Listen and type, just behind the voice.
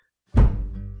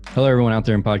Hello, everyone out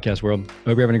there in podcast world.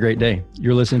 Hope you're having a great day.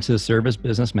 You're listening to the Service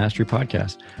Business Mastery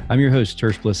Podcast. I'm your host,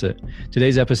 Tersh Blissett.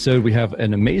 Today's episode, we have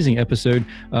an amazing episode.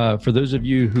 For those of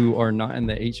you who are not in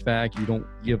the HVAC, you don't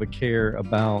give a care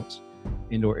about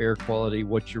indoor air quality,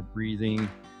 what you're breathing.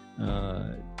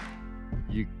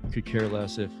 You could care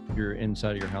less if your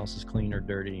inside of your house is clean or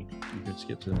dirty. You could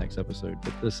skip to the next episode.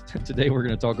 But today we're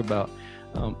going to talk about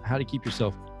how to keep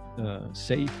yourself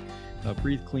safe,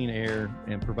 breathe clean air,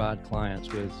 and provide clients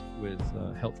with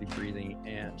healthy breathing,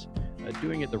 and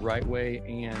doing it the right way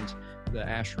and the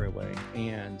AprilAire way,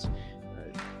 and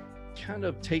kind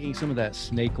of taking some of that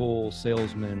snake oil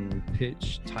salesman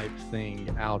pitch type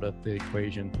thing out of the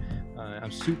equation.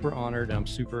 I'm super honored and I'm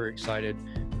super excited.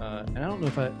 And I don't know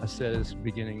if I said this at the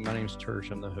beginning, my name is Tersh.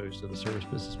 I'm the host of the Service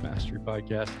Business Mastery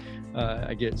Podcast.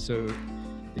 I get so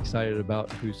excited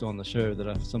about who's on the show that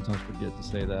I sometimes forget to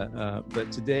say that.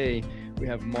 But today we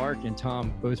have Mark and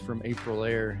Tom, both from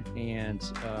AprilAire, and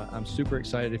I'm super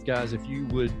excited. If you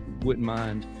wouldn't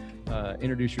mind,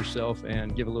 introduce yourself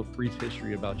and give a little brief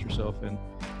history about yourself and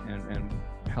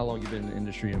how long you've been in the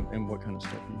industry and what kind of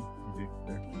stuff you do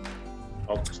there.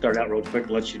 I'll start out real quick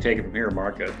and let you take it from here,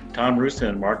 Mark. Tom Rusin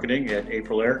in marketing at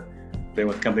AprilAire. Been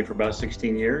with the company for about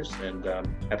 16 years and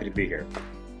happy to be here.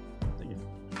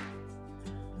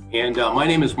 And my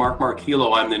name is Mark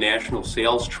Marquillo. I'm the national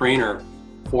sales trainer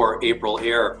for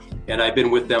AprilAire, and I've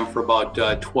been with them for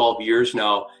about 12 years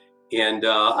now. And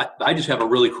I just have a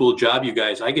really cool job, you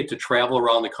guys. I get to travel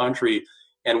around the country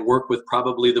and work with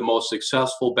probably the most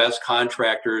successful, best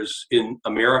contractors in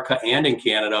America and in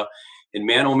Canada. And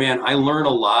man, oh man, I learn a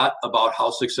lot about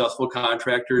how successful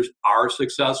contractors are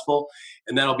successful.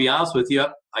 And then I'll be honest with you,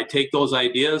 I take those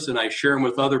ideas and I share them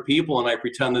with other people and I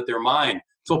pretend that they're mine.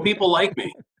 So people like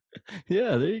me.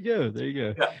 Yeah, there you go.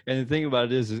 Yeah. And the thing about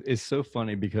it is it's so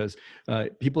funny because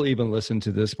people even listen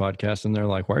to this podcast and they're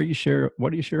like, why do you share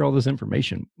all this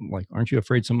information? Like, aren't you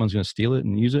afraid someone's going to steal it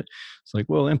and use it? It's like,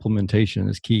 well, implementation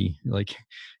is key. Like,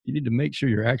 you need to make sure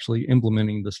you're actually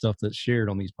implementing the stuff that's shared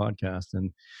on these podcasts.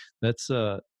 And that's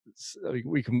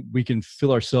we can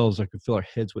fill ourselves, I can fill our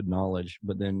heads with knowledge,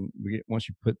 but then once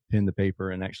you put pen to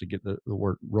paper and actually get the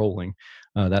work rolling,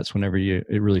 that's whenever it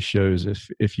really shows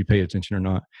if you pay attention or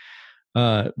not.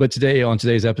 But today, on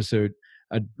today's episode,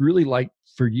 I'd really like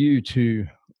for you to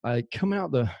let's come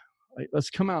out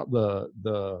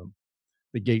the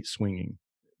gate swinging,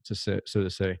 so to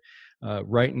say.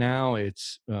 Right now,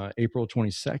 it's April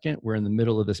 22nd. We're in the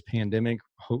middle of this pandemic.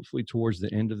 Hopefully, towards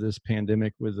the end of this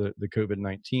pandemic with the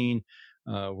COVID-19,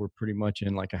 we're pretty much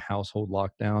in like a household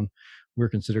lockdown. We're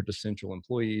considered essential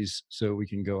employees, so we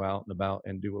can go out and about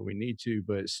and do what we need to,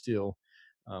 but still,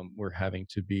 we're having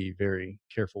to be very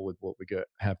careful with what we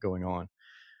have going on.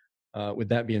 With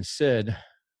that being said,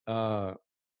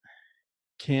 can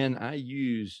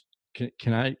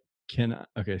I,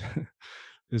 okay,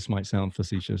 this might sound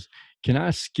facetious. Can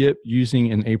I skip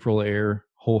using an AprilAire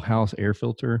whole house air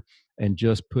filter and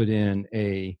just put in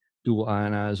a dual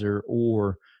ionizer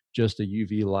or just a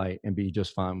UV light and be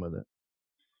just fine with it?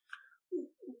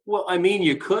 Well, I mean,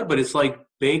 you could, but it's like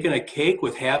baking a cake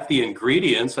with half the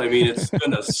ingredients. I mean, it's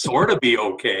going to sort of be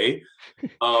okay.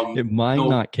 It might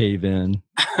not cave in.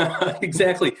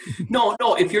 Exactly. No.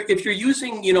 If you're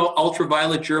using,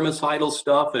 ultraviolet germicidal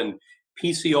stuff and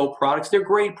PCO products, they're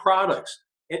great products,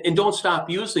 and don't stop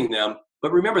using them.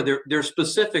 But remember, they're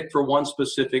specific for one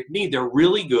specific need. They're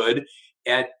really good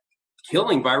at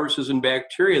killing viruses and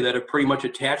bacteria that have pretty much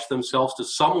attached themselves to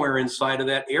somewhere inside of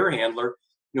that air handler.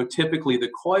 Typically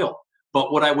the coil.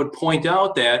 But what I would point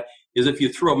out that is if you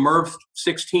threw a MERV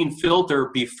 16 filter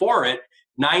before it,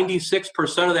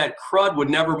 96% of that crud would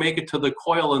never make it to the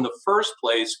coil in the first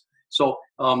place. So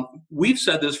we've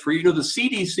said this for, the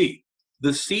CDC. The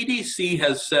CDC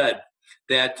has said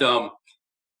that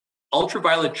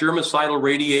ultraviolet germicidal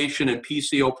radiation and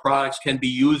PCO products can be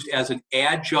used as an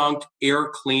adjunct air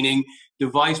cleaning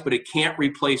device, but it can't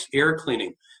replace air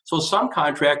cleaning. So some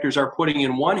contractors are putting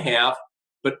in one half,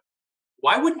 but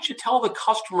why wouldn't you tell the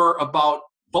customer about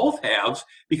both halves?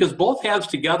 Because both halves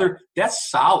together, that's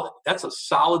solid. That's a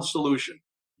solid solution.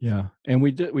 Yeah, and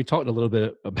we talked a little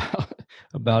bit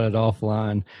about it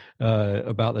offline,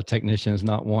 about the technicians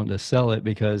not wanting to sell it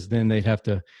because then they'd have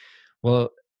to,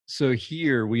 so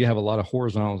here we have a lot of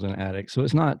horizontals in attics, so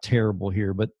it's not terrible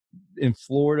here, but in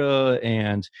Florida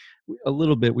and a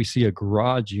little bit we see a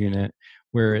garage unit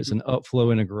where it's an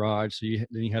upflow in a garage, so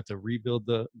then you have to rebuild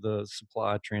the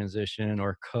supply transition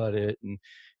or cut it and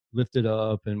lift it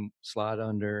up and slide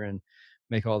under and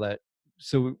make all that.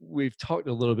 So we've talked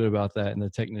a little bit about that, and the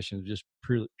technicians just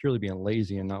purely being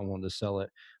lazy and not wanting to sell it.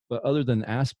 But other than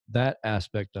that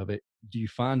aspect of it, do you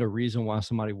find a reason why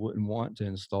somebody wouldn't want to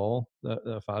install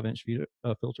the 5-inch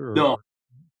filter? No,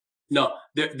 no,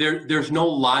 there's no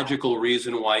logical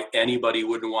reason why anybody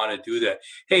wouldn't want to do that.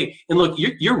 Hey, and look,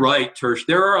 you're right, Tersh.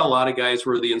 There are a lot of guys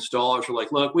where the installers are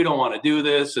like, look, we don't want to do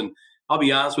this. And I'll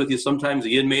be honest with you, sometimes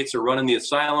the inmates are running the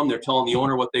asylum. They're telling the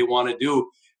owner what they want to do.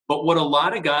 But what a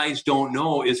lot of guys don't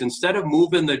know is instead of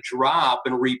moving the drop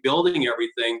and rebuilding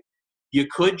everything, you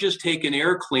could just take an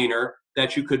air cleaner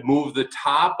that you could move the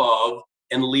top of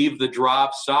and leave the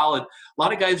drop solid. A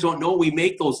lot of guys don't know we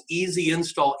make those easy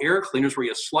install air cleaners where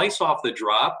you slice off the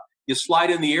drop, you slide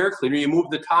in the air cleaner, you move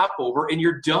the top over, and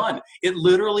you're done. It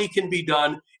literally can be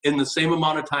done in the same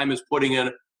amount of time as putting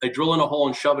in drilling a hole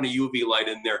and shoving a UV light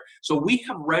in there. So we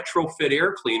have retrofit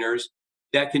air cleaners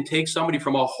that can take somebody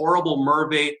from a horrible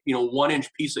MERV 8,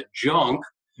 1-inch piece of junk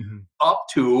up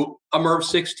to a MERV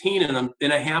 16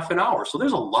 in a half an hour. So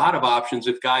there's a lot of options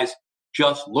if guys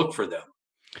just look for them.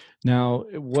 Now,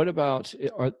 what about,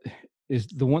 is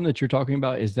the one that you're talking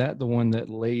about, is that the one that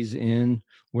lays in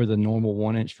where the normal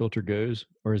 1-inch filter goes,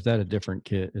 or is that a different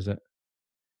kit? Is that?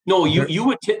 No, you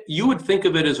would think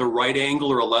of it as a right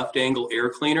angle or a left angle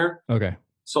air cleaner. Okay.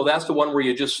 So that's the one where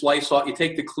you just slice off, you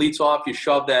take the cleats off, you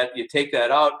shove that, you take that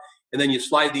out, and then you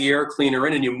slide the air cleaner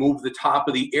in and you move the top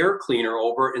of the air cleaner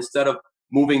over instead of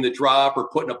moving the drop or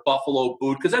putting a buffalo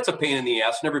boot, because that's a pain in the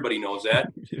ass and everybody knows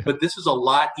that. Yeah. But this is a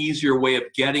lot easier way of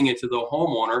getting it to the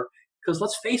homeowner, because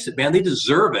let's face it, man, they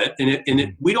deserve it.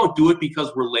 And we don't do it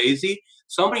because we're lazy.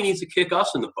 Somebody needs to kick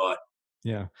us in the butt.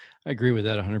 Yeah, I agree with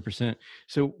that 100%.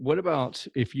 So what about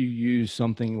if you use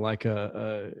something like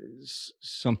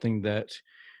something that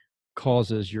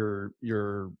causes your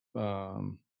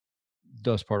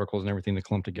dust particles and everything to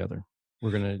clump together?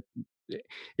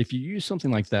 If you use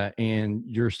something like that and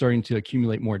you're starting to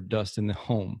accumulate more dust in the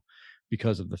home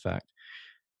because of the fact,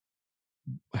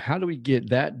 how do we get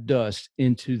that dust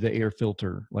into the air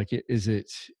filter? Like, is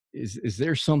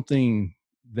there something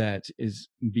that is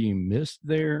being missed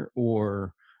there,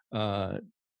 or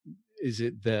is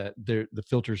it that the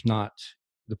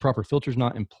proper filter's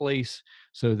not in place,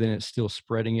 so then it's still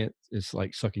spreading it? It's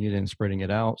like sucking it in, spreading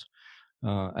it out.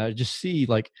 I just see,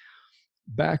 like,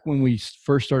 back when we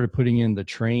first started putting in the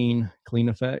Train clean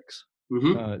effects,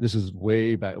 this is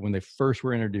way back when they first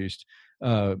were introduced.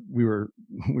 We were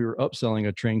upselling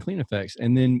a Train clean effects,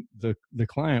 and then the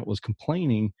client was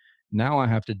complaining, now I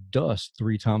have to dust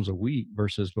 3 times a week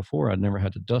versus before I'd never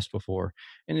had to dust before.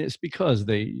 And it's because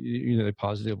they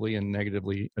positively and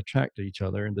negatively attract to each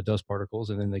other and the dust particles,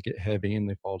 and then they get heavy and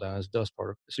they fall down as dust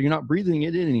particles. So you're not breathing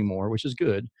it in anymore, which is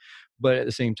good, but at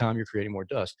the same time you're creating more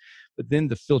dust. But then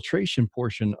the filtration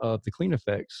portion of the clean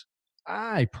effects,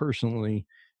 I personally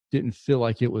didn't feel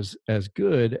like it was as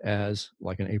good as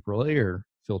like an AprilAire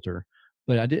filter.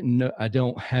 But I didn't know, I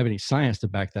don't have any science to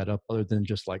back that up other than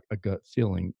just like a gut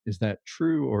feeling. Is that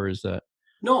true, or is that?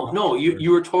 No,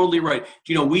 you were totally right.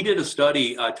 We did a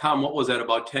study, Tom, what was that,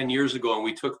 about 10 years ago, and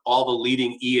we took all the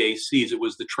leading EACs. It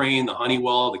was the Train, the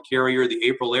Honeywell, the Carrier, the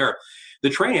AprilAire. The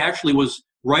Train actually was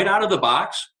right out of the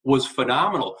box, was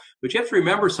phenomenal. But you have to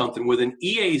remember something, with an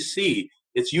EAC,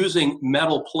 it's using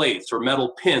metal plates or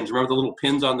metal pins. Remember the little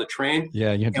pins on the Train?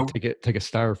 Yeah, you have to take a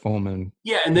styrofoam and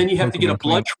and then you have to get a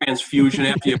blood transfusion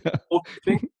after you.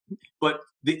 But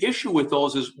the issue with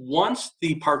those is once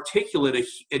the particulate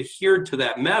adhered to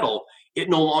that metal, it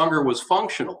no longer was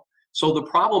functional. So the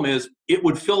problem is it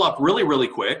would fill up really, really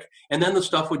quick, and then the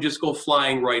stuff would just go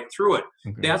flying right through it.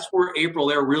 Okay. That's where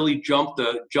AprilAire really jumped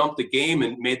the game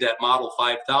and made that Model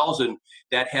 5000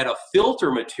 that had a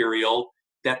filter material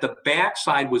that the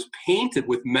backside was painted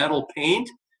with metal paint,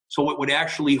 so it would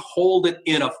actually hold it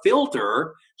in a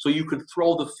filter, so you could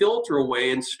throw the filter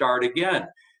away and start again.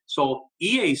 So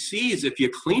EACs, if you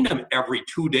clean them every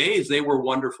 2 days, they were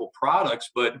wonderful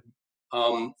products, but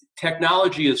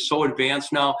technology is so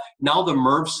advanced now. Now the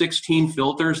MERV 16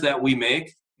 filters that we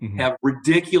make have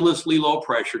ridiculously low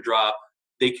pressure drop.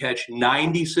 They catch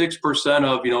 96%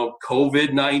 of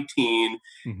COVID-19,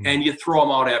 and you throw them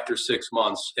out after 6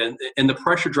 months. And the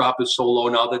pressure drop is so low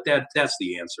now that's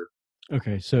the answer.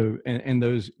 Okay, so and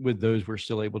those we're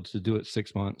still able to do it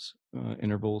 6 months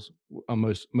intervals on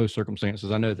most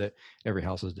circumstances. I know that every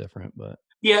house is different, but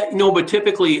but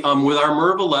typically with our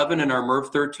MERV 11 and our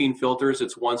MERV 13 filters,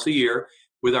 it's once a year.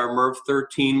 With our MERV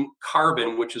 13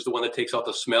 carbon, which is the one that takes out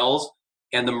the smells,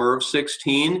 and the MERV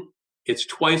 16, it's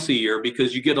twice a year,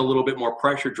 because you get a little bit more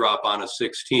pressure drop on a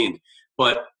 16.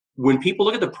 But when people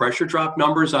look at the pressure drop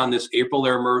numbers on this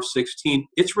AprilAire MERV 16,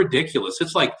 it's ridiculous.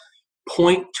 It's like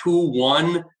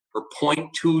 0.21 or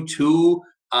 0.22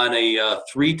 on a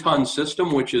 3-ton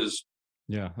system, which is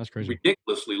Yeah, that's crazy.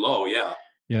 Ridiculously low. Yeah.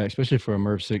 Yeah, especially for a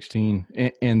MERV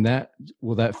 16. And that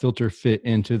will that filter fit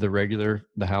into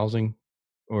the housing,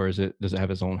 or does it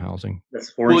have its own housing?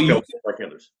 That's Well, 4-inch you filters like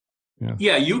others. Yeah.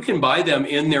 Yeah, you can buy them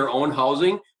in their own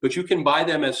housing, but you can buy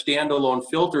them as standalone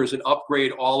filters and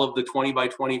upgrade all of the 20 by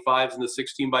 25s and the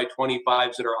 16 by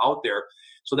 25s that are out there.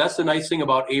 So that's the nice thing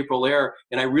about AprilAire.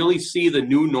 And I really see the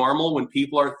new normal when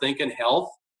people are thinking health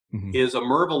Hmm. is a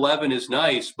MERV 11 is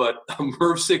nice, but a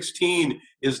MERV 16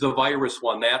 is the virus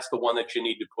one. That's the one that you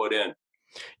need to put in.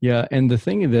 Yeah, and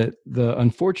the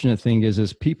unfortunate thing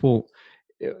is people,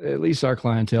 at least our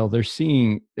clientele, they're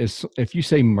seeing is if you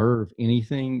say MERV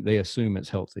anything, they assume it's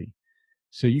healthy.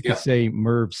 So you could Yeah, say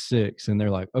MERV 6, and they're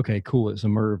like, okay, cool, it's a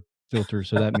MERV filter,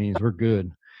 so that means we're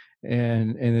good.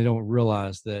 And they don't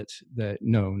realize that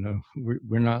no,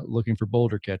 we're not looking for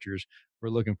boulder catchers. We're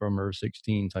looking for a MERV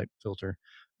 16 type filter,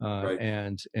 right.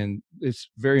 and it's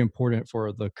very important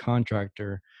for the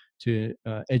contractor to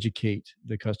educate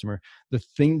the customer. The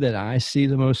thing that I see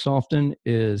the most often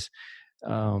is,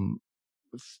 um,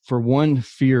 for one,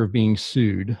 fear of being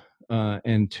sued,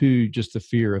 and two, just the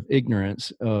fear of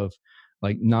ignorance of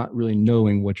like not really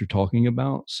knowing what you're talking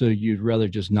about. So you'd rather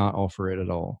just not offer it at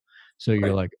all. So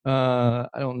you're Right. like,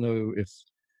 I don't know if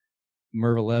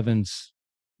MERV 11's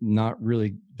not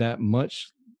really that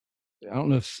much. I don't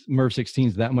know if MERV 16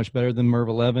 is that much better than MERV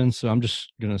 11. So I'm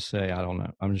just gonna say I don't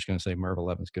know. I'm just gonna say MERV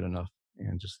 11 is good enough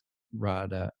and just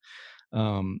ride that.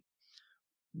 Um,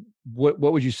 what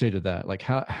would you say to that? Like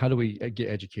how do we get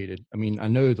educated? I mean, I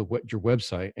know what your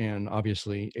website, and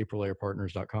obviously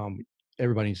AprilAirePartners.com,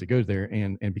 everybody needs to go there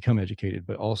and become educated,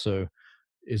 but also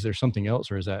is there something else,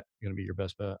 or is that going to be your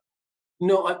best bet?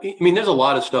 No, I mean, there's a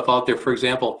lot of stuff out there. For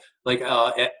example, like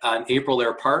on April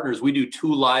Air Partners, we do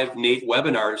 2 live Nate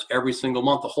webinars every single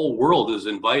month. The whole world is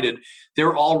invited.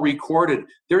 They're all recorded.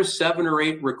 There's 7 or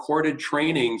 8 recorded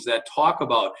trainings that talk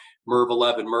about MERV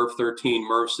 11, MERV 13,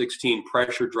 MERV 16,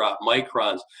 pressure drop,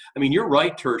 microns. I mean, you're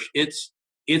right, Tersh.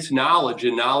 It's knowledge,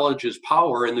 and knowledge is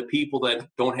power. And the people that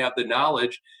don't have the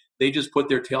knowledge, they just put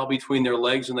their tail between their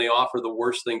legs and they offer the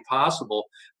worst thing possible.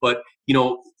 But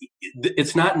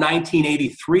it's not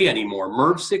 1983 anymore.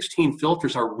 MERV 16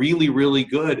 filters are really, really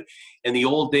good. And the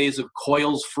old days of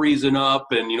coils freezing up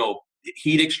and,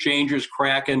 heat exchangers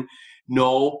cracking.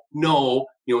 No, no.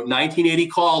 1980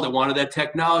 called. It wanted that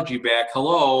technology back.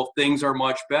 Hello, things are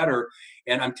much better.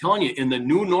 And I'm telling you, in the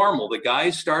new normal, the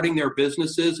guys starting their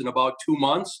businesses in about 2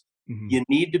 months, Hmm. you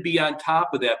need to be on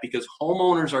top of that because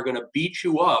homeowners are going to beat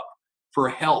you up for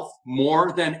health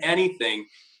more than anything.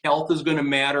 Health is going to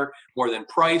matter more than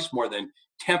price, more than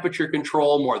temperature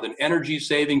control, more than energy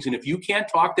savings. And if you can't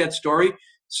talk that story,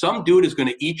 some dude is going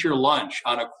to eat your lunch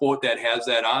on a quote that has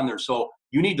that on there. So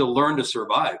you need to learn to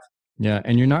survive. Yeah,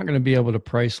 and you're not going to be able to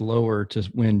price lower to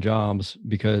win jobs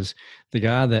because the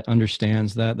guy that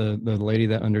understands that, the lady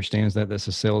that understands that, that's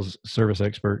a sales service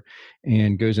expert,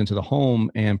 and goes into the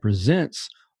home and presents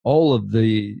all of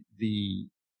the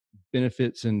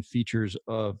benefits and features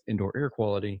of indoor air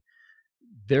quality,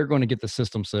 they're going to get the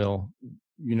system sale,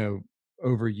 you know,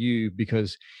 over you,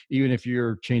 because even if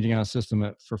you're changing out a system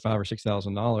for $5,000 or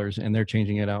 $6,000 and they're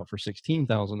changing it out for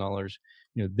 $16,000,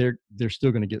 they're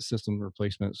still going to get system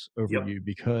replacements over Yep. you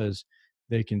because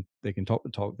they can talk the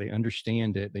talk, they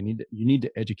understand it. You need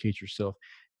to educate yourself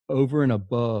over and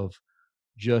above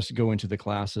just going to the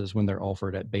classes when they're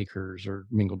offered at Baker's or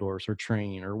Mingledorff's or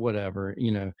Train or whatever.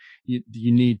 You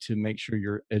need to make sure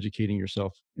you're educating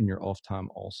yourself in your off time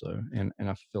also. And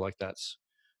I feel like that's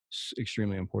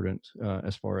extremely important,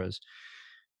 as far as,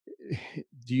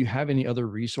 do you have any other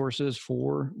resources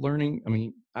for learning? I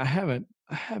mean, I haven't,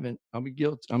 I'm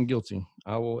guilty.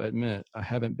 I will admit, I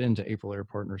haven't been to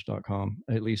AprilAirePartners.com,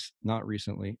 at least not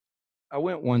recently. I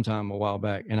went one time a while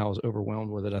back and I was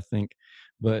overwhelmed with it, I think,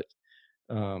 but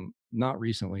not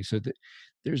recently. So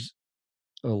there's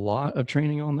a lot of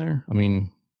training on there. I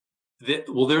mean,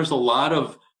 Well, there's a lot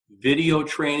of video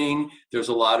training. There's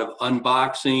a lot of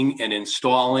unboxing and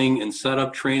installing and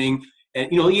setup training. And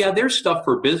yeah, there's stuff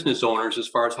for business owners as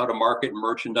far as how to market and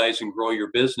merchandise and grow your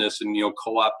business and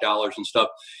co-op dollars and stuff.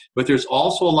 But there's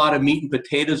also a lot of meat and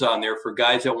potatoes on there for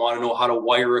guys that want to know how to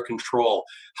wire a control,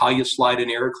 how you slide an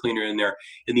air cleaner in there.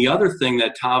 And the other thing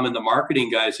that Tom and the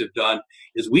marketing guys have done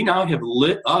is we now have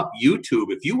lit up YouTube.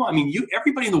 If you, I mean,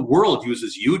 everybody in the world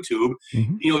uses YouTube.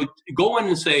 mhm. Go in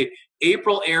and say,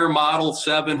 AprilAire Model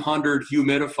 700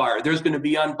 humidifier. There's going to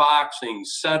be unboxings,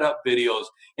 setup videos,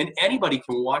 and anybody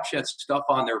can watch that stuff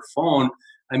on their phone.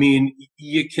 I mean,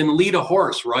 you can lead a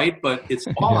horse, right? But it's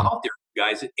all Yeah. out there,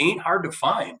 guys. It ain't hard to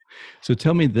find. So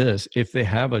tell me this: if they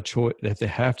have a choice, if they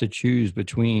have to choose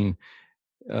between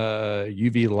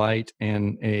UV light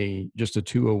and just a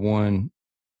 201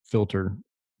 filter,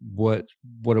 what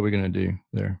are we going to do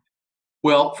there?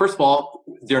 Well, first of all,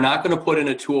 they're not going to put in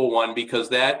a 201 because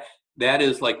that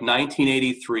is like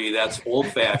 1983. That's old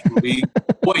fashioned.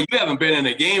 Boy, you haven't been in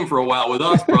a game for a while with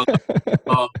us, brother.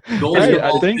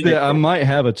 I think that I might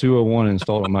have a 201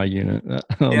 installed on my unit.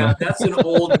 Yeah, that's an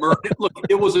old Merv. Look,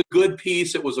 it was a good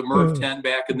piece. It was a Merv 10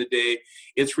 back in the day.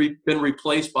 It's been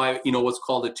replaced by what's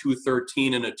called a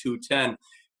 213 and a 210.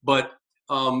 But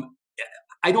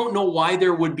I don't know why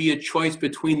there would be a choice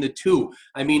between the two.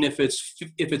 I mean, if it's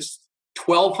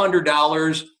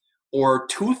 $1,200 or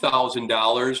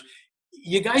 $2,000,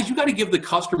 you got to give the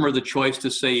customer the choice to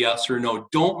say yes or no.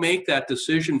 Don't make that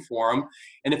decision for them.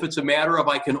 And if it's a matter of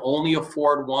I can only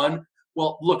afford one,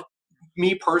 well, look,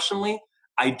 me personally,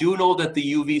 I do know that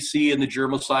the UVC and the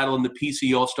germicidal and the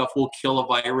PCO stuff will kill a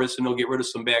virus and it'll get rid of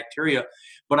some bacteria.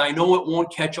 But I know it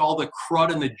won't catch all the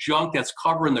crud and the junk that's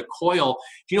covering the coil.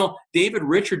 David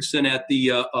Richardson at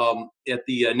the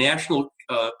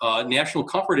National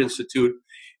Comfort Institute,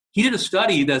 he did a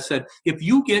study that said if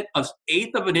you get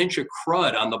 1/8 of an inch of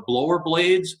crud on the blower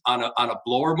blades on a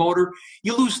blower motor,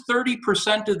 you lose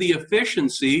 30% of the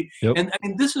efficiency. Yep. And I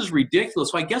mean, this is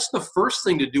ridiculous. So I guess the first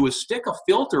thing to do is stick a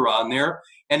filter on there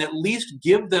and at least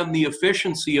give them the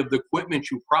efficiency of the equipment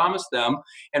you promised them.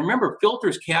 And remember,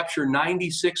 filters capture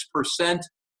 96%,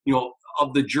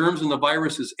 of the germs and the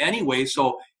viruses anyway.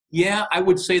 So yeah, I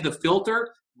would say the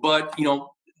filter, but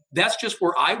that's just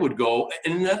where I would go.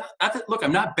 And look,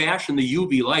 I'm not bashing the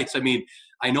UV lights. I mean,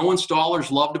 I know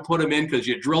installers love to put them in because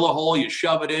you drill a hole, you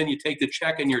shove it in, you take the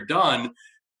check, and you're done.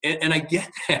 And I get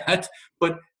that.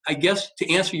 But I guess to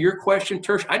answer your question,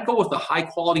 Tersh, I'd go with a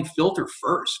high-quality filter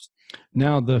first.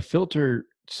 Now, the filter,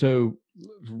 so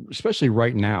especially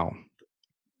right now,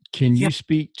 can you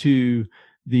speak to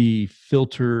the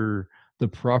filter, the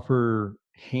proper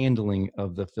handling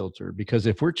of the filter? Because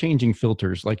if we're changing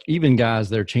filters, like even guys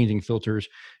that are changing filters,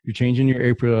 you're changing your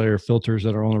AprilAire filters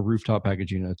that are on a rooftop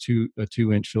packaging, a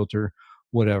 2-inch filter,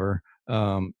 whatever,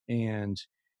 and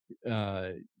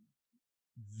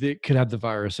they could have the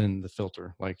virus in the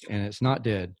filter, and it's not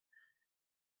dead.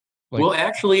 Well,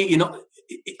 actually,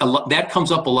 that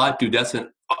comes up a lot, dude. That's an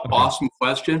awesome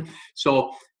question.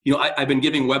 So, I've been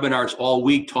giving webinars all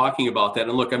week talking about that.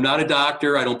 And look, I'm not a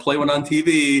doctor. I don't play one on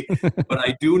TV, but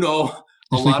I do know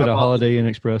a lot about. Sleep at a Holiday Inn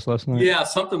Express last night? Yeah,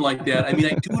 something like that. I mean,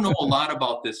 I do know a lot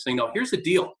about this thing. Now, here's the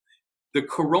deal. The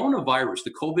coronavirus,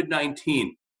 the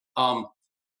COVID-19,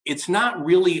 it's not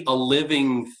really a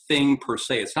living thing per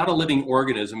se. It's not a living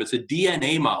organism. It's a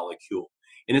DNA molecule,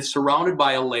 and it's surrounded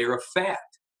by a layer of fat.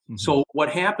 Mm-hmm. So what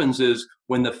happens is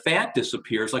when the fat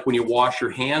disappears, like when you wash your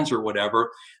hands or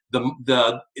whatever,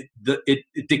 it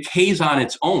decays on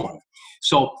its own.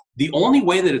 So the only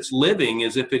way that it's living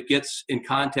is if it gets in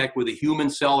contact with a human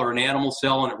cell or an animal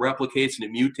cell and it replicates and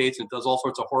it mutates and it does all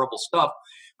sorts of horrible stuff.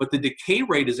 But the decay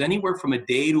rate is anywhere from a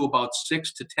day to about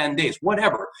 6 to 10 days,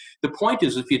 whatever. The point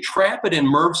is, if you trap it in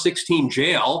MERV 16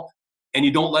 jail and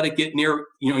you don't let it get near,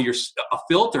 a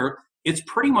filter, it's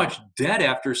pretty much dead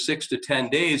after 6 to 10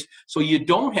 days. So you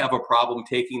don't have a problem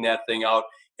taking that thing out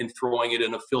and throwing it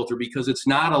in a filter because it's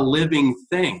not a living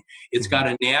thing. It's got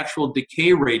a natural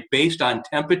decay rate based on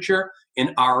temperature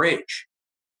and RH.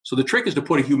 So the trick is to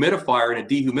put a humidifier and a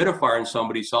dehumidifier in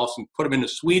somebody's house and put them in a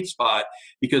sweet spot,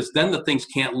 because then the things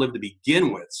can't live to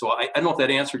begin with. So I don't know if that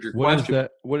answered your question.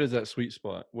 What is that sweet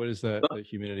spot? What is that the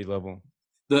humidity level?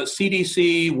 The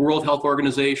CDC, World Health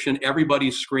Organization,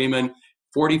 everybody's screaming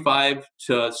 45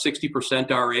 to 60%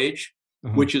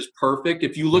 RH, which is perfect.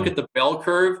 If you look at the bell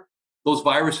curve, those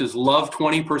viruses love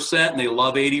 20% and they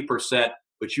love 80%,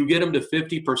 but you get them to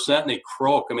 50% and they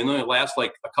croak. I mean, they only last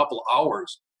like a couple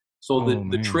hours. So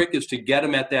the trick is to get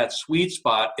them at that sweet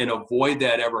spot and avoid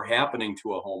that ever happening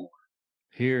to a homeowner.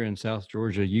 Here in South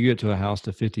Georgia, you get to a house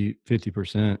to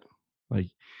 50%. Like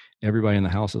everybody in the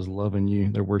house is loving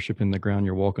you. They're worshiping the ground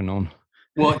you're walking on.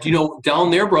 Well, down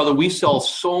there, brother, we sell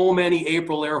so many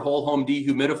AprilAire whole home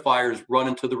dehumidifiers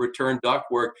running to the return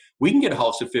ductwork. We can get a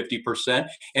house at 50%,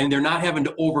 and they're not having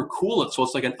to overcool it. So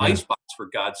it's like an icebox, for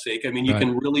God's sake. I mean, you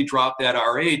can really drop that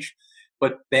RH,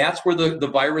 but that's where the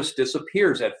virus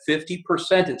disappears. At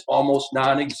 50%, it's almost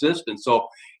non-existent. So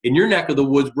in your neck of the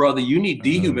woods, brother, you need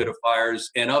dehumidifiers,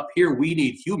 and up here, we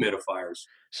need humidifiers.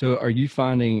 So are you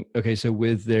finding, so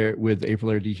with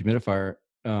AprilAire dehumidifier,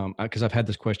 because I've had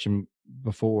this question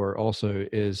before also,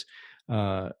 is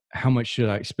how much should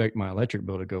I expect my electric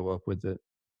bill to go up with it?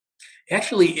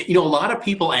 Actually, a lot of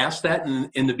people ask that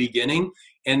in the beginning,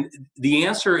 and the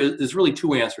answer is really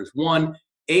two answers. One,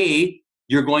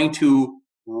 you're going to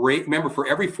remember, for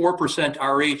every 4%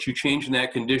 RH you change in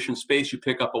that conditioned space, you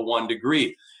pick up a 1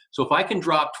 degree. So if I can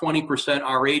drop 20%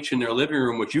 RH in their living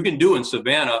room, which you can do in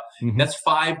Savannah, that's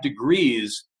 5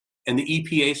 degrees. And the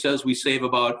EPA says we save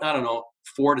about, I don't know,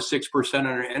 4 to 6% on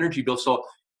our energy bill. So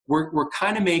we're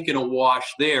kind of making a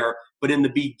wash there. But in the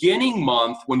beginning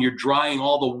month, when you're drying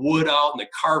all the wood out and the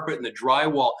carpet and the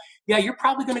drywall, yeah, you're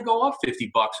probably going to go up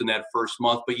 $50 in that first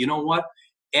month. But you know what?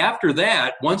 After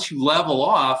that, once you level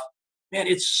off, man,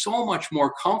 it's so much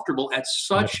more comfortable at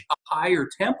such a higher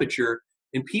temperature,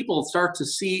 and people start to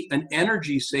see an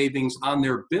energy savings on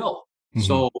their bill.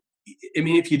 So, I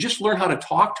mean, if you just learn how to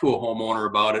talk to a homeowner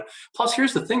about it. Plus,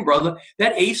 here's the thing, brother,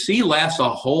 that AC lasts a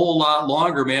whole lot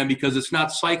longer, man, because it's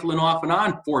not cycling off and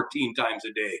on 14 times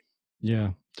a day.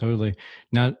 Yeah, totally.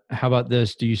 Now, how about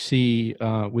this? Do you see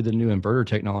with the new inverter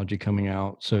technology coming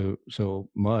out so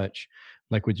much,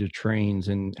 like with your trains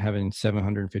and having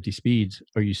 750 speeds,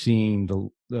 are you seeing the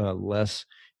less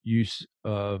use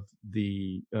of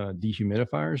the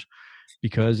dehumidifiers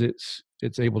because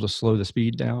it's able to slow the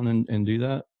speed down and do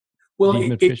that? Well,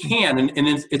 it can, and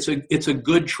it's a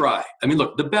good try. I mean,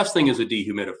 look, the best thing is a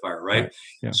dehumidifier, right?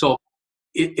 Yeah. So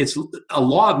it's a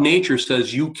law of nature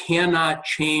says you cannot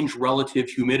change relative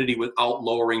humidity without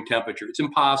lowering temperature. It's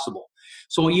impossible.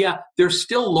 So yeah, they're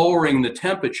still lowering the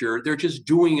temperature. They're just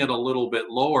doing it a little bit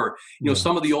lower. You know,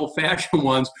 some of the old-fashioned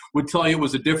ones would tell you it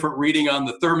was a different reading on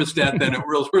the thermostat than it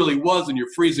really was, and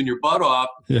you're freezing your butt off.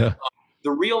 Yeah.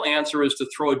 The real answer is to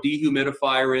throw a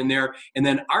dehumidifier in there. And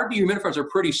then our dehumidifiers are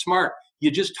pretty smart.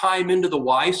 You just tie them into the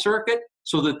Y circuit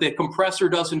so that the compressor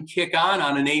doesn't kick on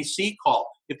an AC call.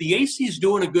 If the AC is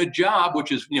doing a good job,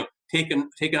 which is, you know,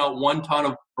 taking out 1 pound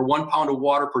of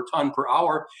water per ton per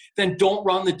hour, then don't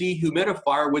run the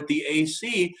dehumidifier with the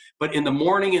AC. But in the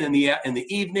morning and in the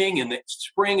evening, in the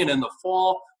spring and in the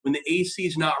fall, when the AC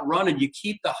is not running, you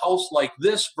keep the house like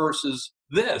this versus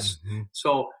this.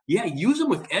 So yeah, use them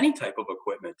with any type of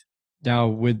equipment. Now,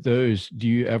 with those, do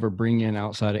you ever bring in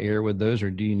outside air with those, or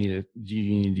do you need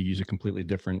to use a completely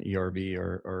different ERV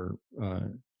or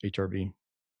HRV?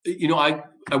 You know,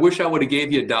 I wish I would have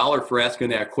gave you $1 for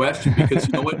asking that question, because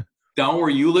you know what, down where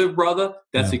you live, brother,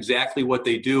 that's exactly what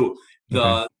they do.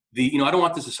 The you know, I don't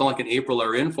want this to sound like an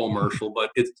AprilAire infomercial,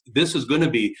 but this is going to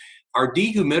be, our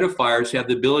dehumidifiers have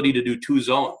the ability to do 2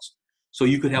 zones. So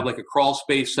you could have like a crawl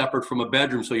space separate from a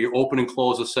bedroom, so you open and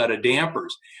close a set of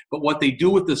dampers. But what they do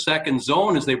with the second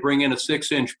zone is they bring in a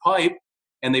 6-inch pipe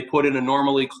and they put in a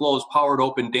normally closed powered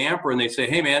open damper, and they say,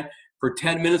 hey man, for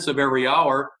 10 minutes of every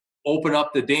hour, open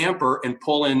up the damper and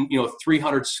pull in, you know,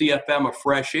 300 CFM of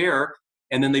fresh air.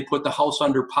 And then they put the house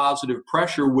under positive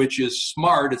pressure, which is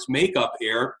smart. It's makeup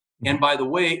air. And by the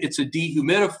way, it's a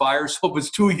dehumidifier. So if it's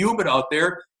too humid out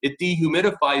there, it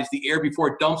dehumidifies the air before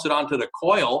it dumps it onto the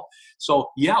coil. So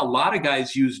yeah, a lot of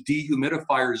guys use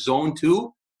dehumidifier zone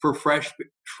 2 for fresh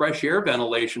air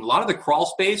ventilation. A lot of the crawl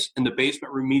space and the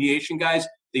basement remediation guys,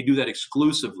 they do that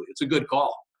exclusively. It's a good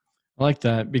call. I like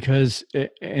that because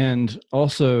and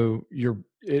also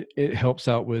it helps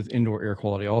out with indoor air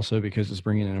quality also, because it's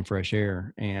bringing in fresh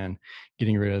air and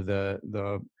getting rid of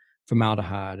the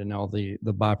formaldehyde and all the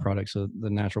byproducts of the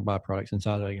natural byproducts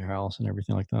inside of your house and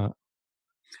everything like that.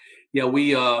 Yeah,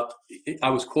 I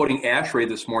was quoting ASHRAE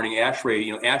this morning. ASHRAE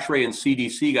and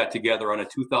CDC got together on a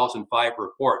 2005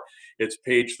 report. It's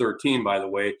page 13, by the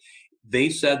way. They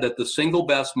said that the single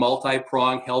best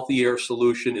multi-pronged healthy air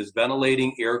solution is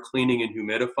ventilating, air cleaning, and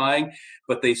humidifying.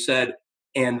 But they said,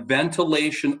 and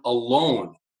ventilation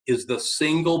alone is the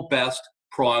single best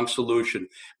prong solution.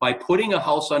 By putting a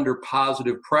house under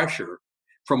positive pressure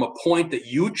from a point that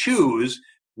you choose,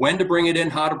 when to bring it in,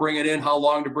 how to bring it in, how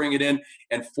long to bring it in,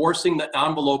 and forcing the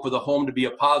envelope of the home to be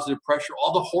a positive pressure,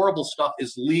 all the horrible stuff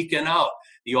is leaking out.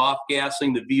 The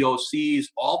off-gassing, the VOCs,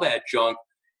 all that junk,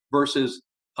 versus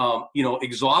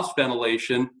exhaust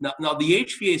ventilation. Now the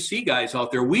HVAC guys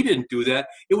out there, we didn't do that.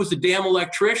 It was the damn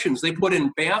electricians. They put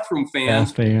in bathroom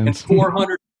fans. And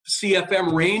 400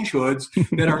 CFM range hoods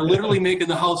that are literally making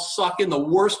the house suck in the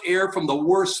worst air from the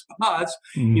worst spots.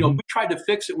 You know, we tried to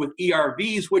fix it with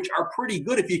ERVs, which are pretty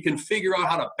good if you can figure out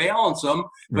how to balance them,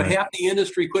 but half the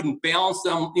industry couldn't balance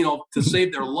them, you know, to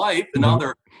save their life, and now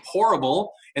they're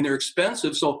horrible and they're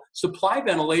expensive. So supply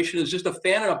ventilation is just a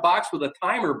fan in a box with a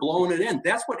timer blowing it in.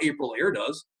 That's what AprilAire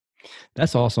does.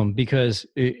 That's awesome, because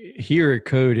here at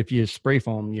Code, if you spray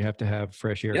foam, you have to have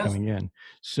fresh air coming in.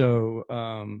 So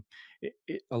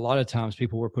a lot of times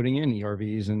people were putting in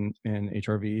ERVs and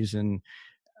HRVs, and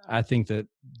I think that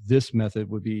this method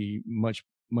would be much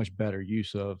better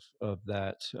use of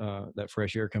that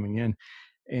fresh air coming in.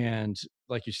 And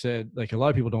like you said, like a lot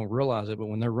of people don't realize it, but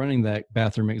when they're running that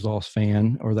bathroom exhaust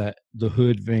fan or the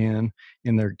hood fan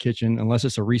in their kitchen, unless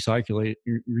it's a recirculation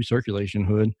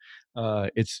hood,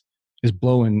 it's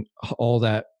blowing all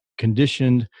that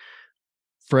conditioned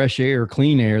fresh air,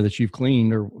 clean air that you've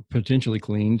cleaned or potentially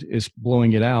cleaned, is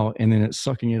blowing it out, and then it's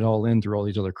sucking it all in through all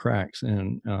these other cracks.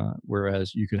 And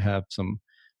whereas you could have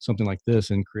something like this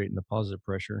and creating the positive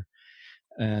pressure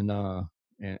and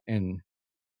and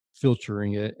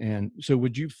filtering it. And so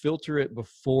would you filter it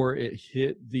before it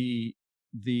hit the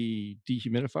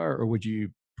dehumidifier, or would you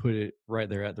put it right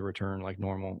there at the return like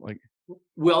normal? Like,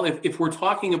 Well, if we're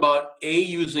talking about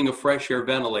using a fresh air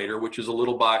ventilator, which is a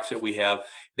little box that we have,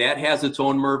 that has its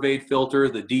own Mervaid filter.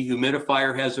 The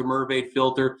dehumidifier has a Mervaid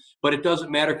filter, but it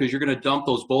doesn't matter because you're going to dump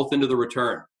those both into the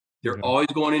return. They're okay. always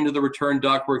going into the return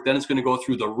ductwork. Then it's going to go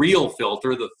through the real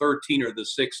filter, the 13 or the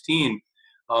 16.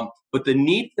 But the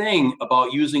neat thing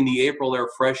about using the AprilAire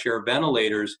fresh air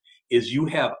ventilators is you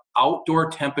have outdoor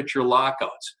temperature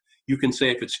lockouts. You can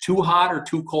say if it's too hot or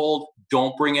too cold,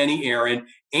 don't bring any air in.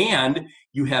 And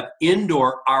you have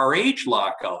indoor RH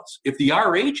lockouts. If the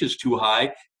RH is too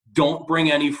high, don't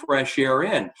bring any fresh air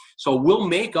in. So we'll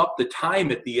make up the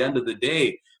time at the end of the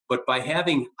day. But by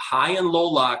having high and low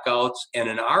lockouts and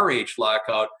an RH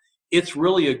lockout, it's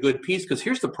really a good piece. Because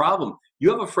here's the problem. You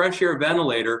have a fresh air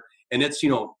ventilator and it's,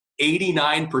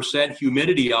 89%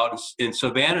 humidity out in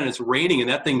Savannah and it's raining and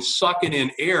that thing's sucking in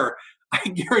air. I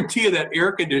guarantee you that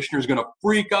air conditioner is going to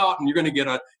freak out and you're going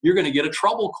to get a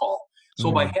trouble call.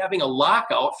 So by having a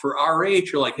lockout for RH,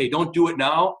 you're like, hey, don't do it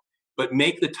now, but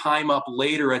make the time up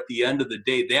later at the end of the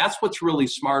day. That's what's really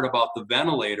smart about the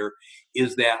ventilator,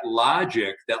 is that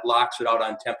logic that locks it out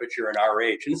on temperature and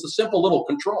RH. And it's a simple little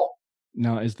control.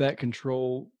 Now, is that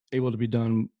control able to be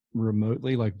done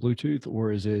remotely, like Bluetooth,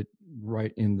 or is it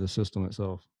right in the system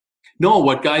itself? No,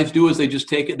 what guys do is they just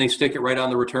take it and they stick it right on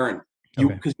the return.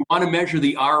 Because you want to measure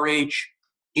the RH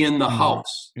in the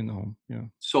house. In the home, yeah.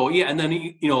 So, yeah, and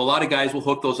then, a lot of guys will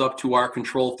hook those up to our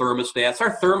control thermostats.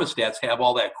 Our thermostats have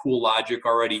all that cool logic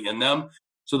already in them.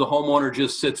 So the homeowner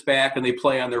just sits back and they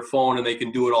play on their phone and they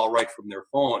can do it all right from their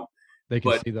phone. They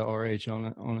can see the RH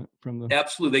on it from the...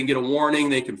 Absolutely. They can get a warning.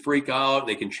 They can freak out.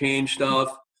 They can change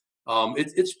stuff.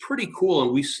 It's pretty cool.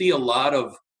 And we're seeing a lot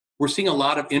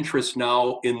of interest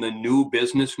now in the new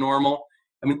business normal.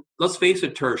 I mean, let's face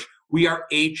it, Tersh, we are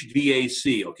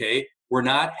HVAC, okay? We're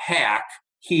not hack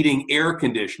heating air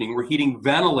conditioning. We're heating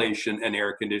ventilation and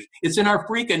air conditioning. It's in our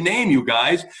freaking name, you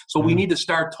guys. So we need to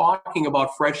start talking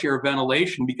about fresh air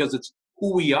ventilation because it's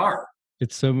who we are.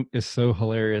 It's so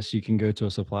hilarious. You can go to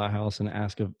a supply house and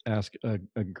ask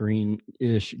a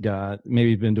green-ish guy,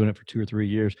 maybe he's been doing it for 2 or 3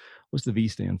 years. What's the V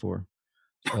stand for?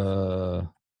 I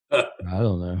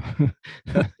don't know.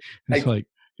 It's like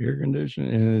air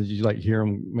conditioning, and you like hear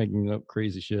them making up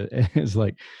crazy shit. It's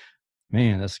like,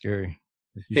 man, that's scary.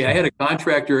 Hey, I had a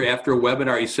contractor after a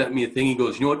webinar. He sent me a thing. He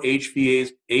goes, you know what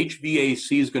HVAC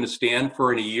is going to stand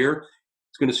for in a year?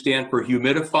 It's going to stand for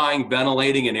humidifying,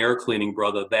 ventilating, and air cleaning,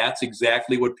 brother. That's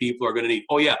exactly what people are going to need.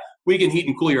 Oh, yeah, we can heat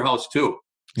and cool your house, too.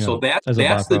 Yeah, so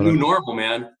that's the new normal,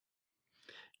 man.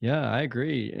 Yeah, I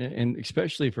agree. And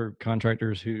especially for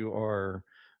contractors who are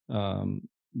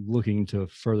looking to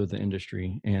further the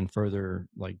industry and further,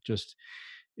 like, just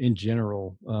in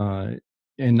general,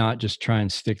 and not just try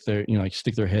and stick their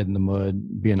head in the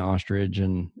mud, be an ostrich,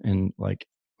 and like,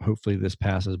 hopefully this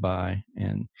passes by,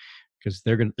 and because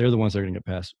they're the ones that are going to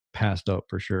get passed up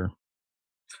for sure.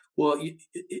 Well,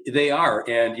 they are.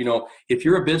 And, if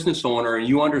you're a business owner and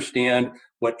you understand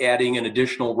what adding an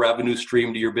additional revenue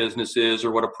stream to your business is, or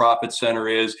what a profit center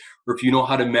is, or if you know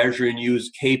how to measure and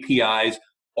use KPIs,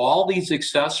 all these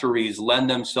accessories lend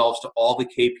themselves to all the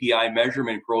KPI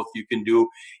measurement growth you can do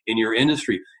in your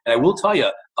industry. And I will tell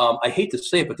you, I hate to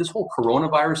say it, but this whole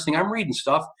coronavirus thing, I'm reading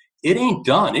stuff, it ain't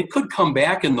done. It could come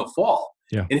back in the fall.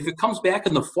 Yeah. And if it comes back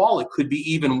in the fall, it could be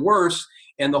even worse.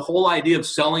 And the whole idea of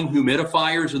selling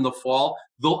humidifiers in the fall,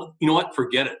 though, you know what?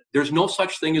 Forget it. There's no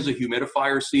such thing as a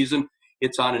humidifier season.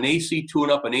 It's on an AC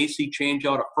tune-up, an AC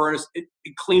change-out, a furnace,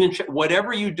 clean and check.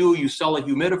 Whatever you do, you sell a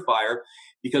humidifier,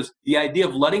 because the idea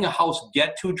of letting a house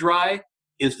get too dry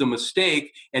is the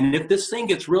mistake. And if this thing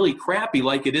gets really crappy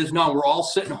like it is now, we're all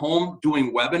sitting home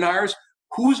doing webinars,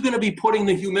 who's going to be putting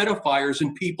the humidifiers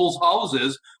in people's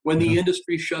houses when the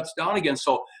industry shuts down again?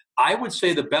 So I would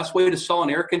say the best way to sell an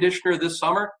air conditioner this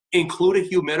summer, include a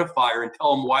humidifier and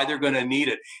tell them why they're going to need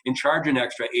it, and charge an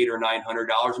extra $800 or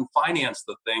 $900 and finance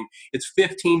the thing. It's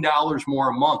 $15 more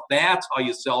a month. That's how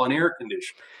you sell an air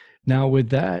conditioner. Now, with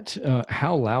that,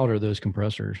 how loud are those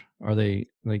compressors? Are they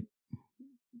like?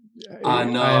 I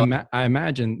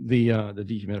imagine the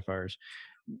dehumidifiers.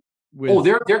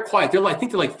 They're quiet. I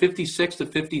think they're like 56 to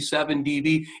 57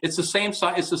 dB. It's the same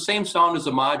size. It's the same sound as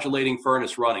a modulating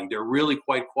furnace running. They're really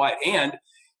quite quiet. And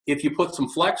if you put some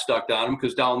flex duct on them,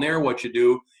 because down there what you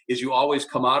do is you always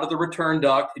come out of the return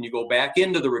duct and you go back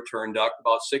into the return duct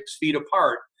about 6 feet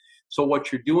apart. So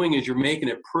what you're doing is you're making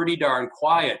it pretty darn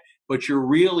quiet, but you're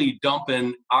really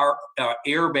dumping our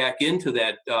air back into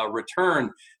that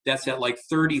return. That's at like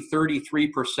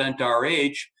 33%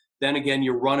 RH. Then again,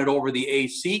 you run it over the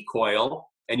AC coil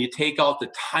and you take out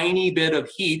the tiny bit of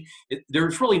heat.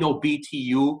 There's really no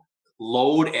BTU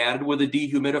load added with a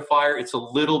dehumidifier. It's a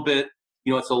little bit,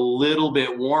 it's a little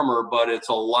bit warmer, but it's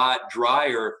a lot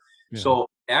drier. Yeah. So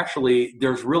actually,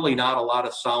 there's really not a lot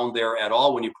of sound there at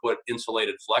all when you put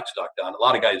insulated flex duct on. A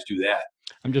lot of guys do that.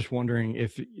 I'm just wondering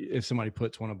if somebody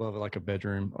puts one above it, like a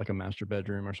bedroom, like a master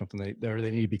bedroom or something, they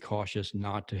need to be cautious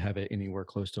not to have it anywhere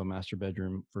close to a master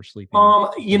bedroom for sleeping.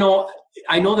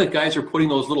 I know that guys are putting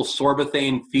those little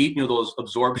sorbethane feet, those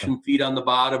absorption feet on the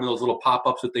bottom, and those little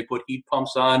pop-ups that they put heat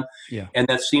pumps on. Yeah. And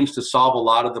that seems to solve a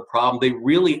lot of the problem. They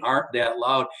really aren't that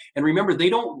loud. And remember, they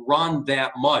don't run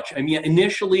that much. I mean,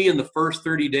 initially in the first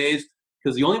 30 days,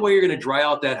 because the only way you're going to dry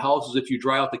out that house is if you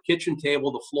dry out the kitchen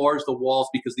table, the floors, the walls,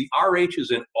 because the RH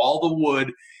is in all the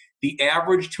wood. The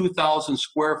average 2,000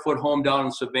 square foot home down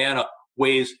in Savannah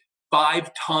weighs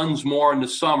 5 tons more in the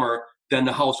summer than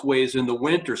the house weighs in the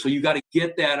winter. So you got to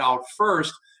get that out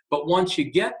first. But once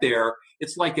you get there,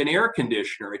 it's like an air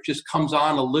conditioner. It just comes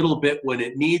on a little bit when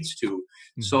it needs to.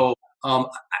 Mm-hmm. So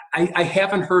I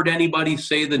haven't heard anybody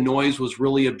say the noise was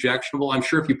really objectionable. I'm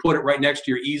sure if you put it right next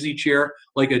to your easy chair,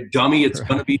 like a dummy, it's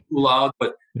going to be too loud.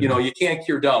 But, you can't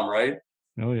cure dumb, right?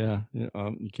 Oh, yeah.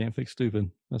 You can't fix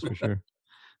stupid. That's for sure.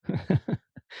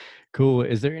 Cool.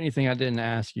 Is there anything I didn't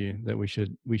ask you that we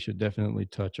should definitely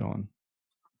touch on?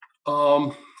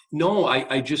 No,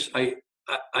 I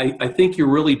think you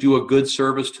really do a good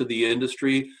service to the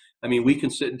industry. I mean, we can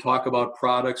sit and talk about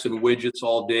products and widgets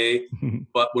all day,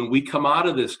 but when we come out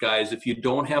of this, guys, if you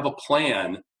don't have a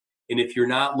plan, and if you're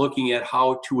not looking at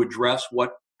how to address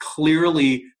what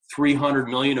clearly 300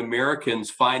 million Americans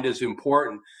find as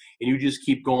important, and you just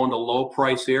keep going to low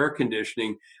price air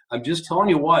conditioning, I'm just telling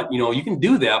you what, you can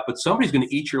do that, but somebody's going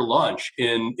to eat your lunch.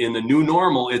 In the new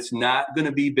normal, it's not going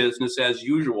to be business as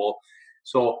usual.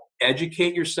 So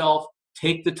educate yourself,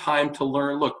 take the time to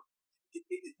learn. Look,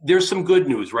 there's some good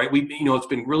news, right? It's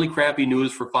been really crappy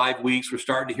news for 5 weeks. We're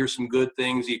starting to hear some good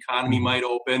things. The economy might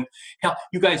open. Hell,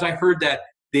 you guys, I heard that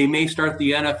they may start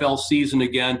the NFL season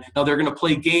again. Now they're going to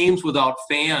play games without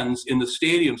fans in the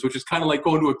stadiums, which is kind of like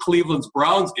going to a Cleveland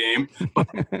Browns game. But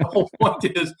the whole point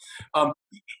is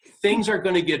things are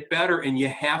going to get better, and you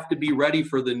have to be ready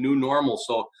for the new normal.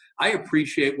 So I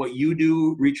appreciate what you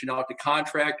do, reaching out to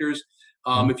contractors.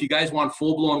 If you guys want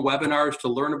full-blown webinars to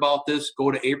learn about this,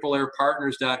 go to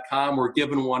AprilAirePartners.com.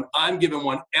 I'm giving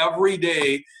one every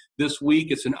day this week.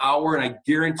 It's an hour, and I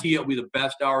guarantee it'll be the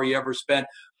best hour you ever spent,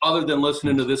 other than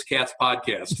listening to this cat's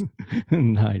podcast.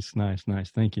 Nice.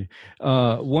 Thank you.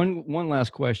 One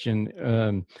last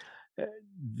question.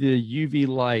 The UV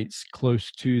lights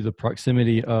close to the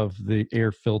proximity of the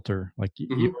air filter, like you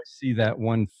always see that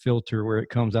one filter where it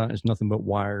comes out, it's nothing but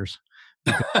wires.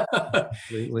 Yeah,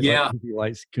 UV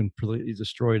lights completely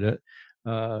destroyed it.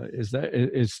 Is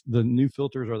the new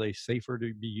filters, are they safer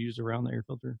to be used around the air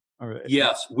filter?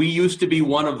 Yes, we used to be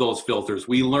one of those filters.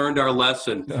 We learned our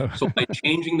lesson. So by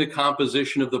changing the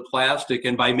composition of the plastic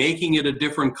and by making it a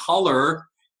different color,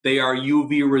 they are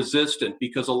UV resistant,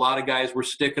 because a lot of guys were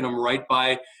sticking them right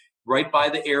by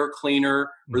the air cleaner,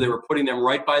 or they were putting them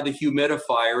right by the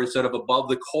humidifier instead of above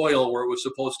the coil where it was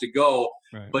supposed to go.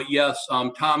 Right. But yes,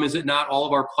 Tom, is it not all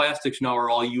of our plastics now are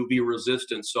all UV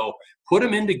resistant? So put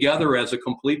them in together as a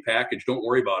complete package. Don't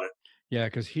worry about it. Yeah,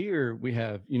 because here we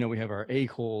have our A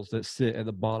coils that sit at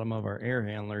the bottom of our air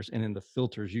handlers, and then the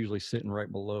filter's usually sitting right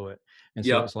below it. And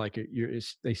so it's like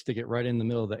they stick it right in the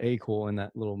middle of the A coil in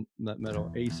that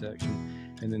metal A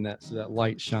section, and then that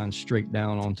light shines straight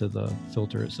down onto the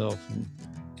filter itself.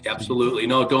 Absolutely.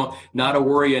 No, not a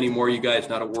worry anymore, you guys.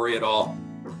 Not a worry at all.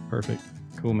 Perfect.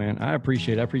 Cool, man. I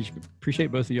appreciate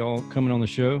both of y'all coming on the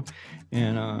show,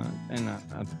 and I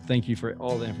thank you for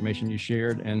all the information you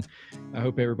shared. And I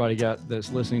hope everybody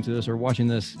that's listening to this or watching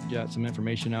this got some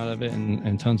information out of it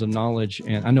and tons of knowledge.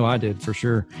 And I know I did for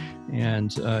sure.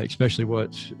 And especially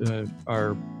what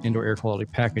our indoor air quality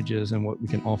package is and what we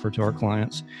can offer to our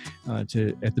clients, at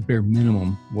the bare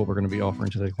minimum, what we're going to be offering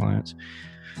to the clients.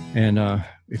 And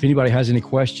if anybody has any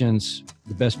questions,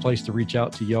 the best place to reach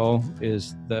out to y'all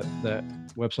is that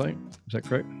website. Is that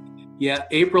correct? Yeah,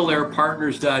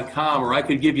 AprilAirePartners.com, or I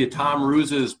could give you Tom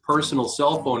Ruse's personal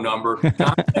cell phone number.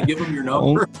 Tom, can I give him your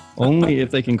number? Only if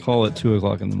they can call at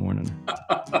 2:00 in the morning.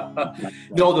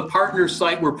 No, the partner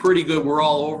site, we're pretty good. We're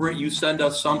all over it. You send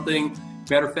us something.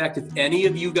 Matter of fact, if any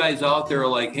of you guys out there are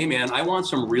like, hey man, I want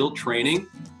some real training,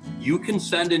 you can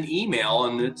send an email,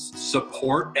 and it's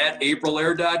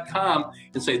support@AprilAire.com,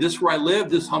 and say, this is where I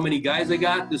live, this is how many guys I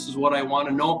got, this is what I want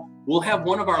to know. We'll have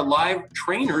one of our live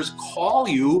trainers call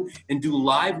you and do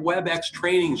live WebEx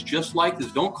trainings just like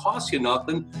this. Don't cost you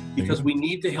nothing, because we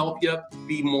need to help you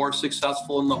be more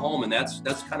successful in the home. And that's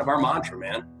kind of our mantra,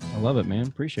 man. I love it, man.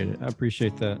 Appreciate it. I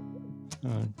appreciate that.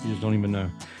 You just don't even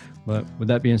know. But with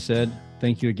that being said,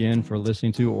 thank you again for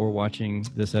listening to or watching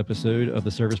this episode of the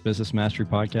Service Business Mastery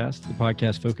Podcast, the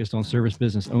podcast focused on service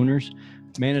business owners,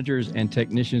 managers, and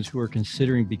technicians who are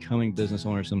considering becoming business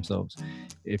owners themselves.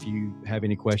 If you have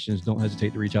any questions, don't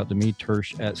hesitate to reach out to me,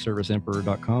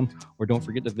 Tersh@ServiceEmperor.com, or don't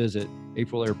forget to visit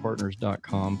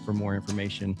AprilAirePartners.com for more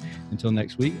information. Until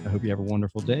next week, I hope you have a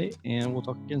wonderful day, and we'll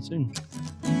talk again soon.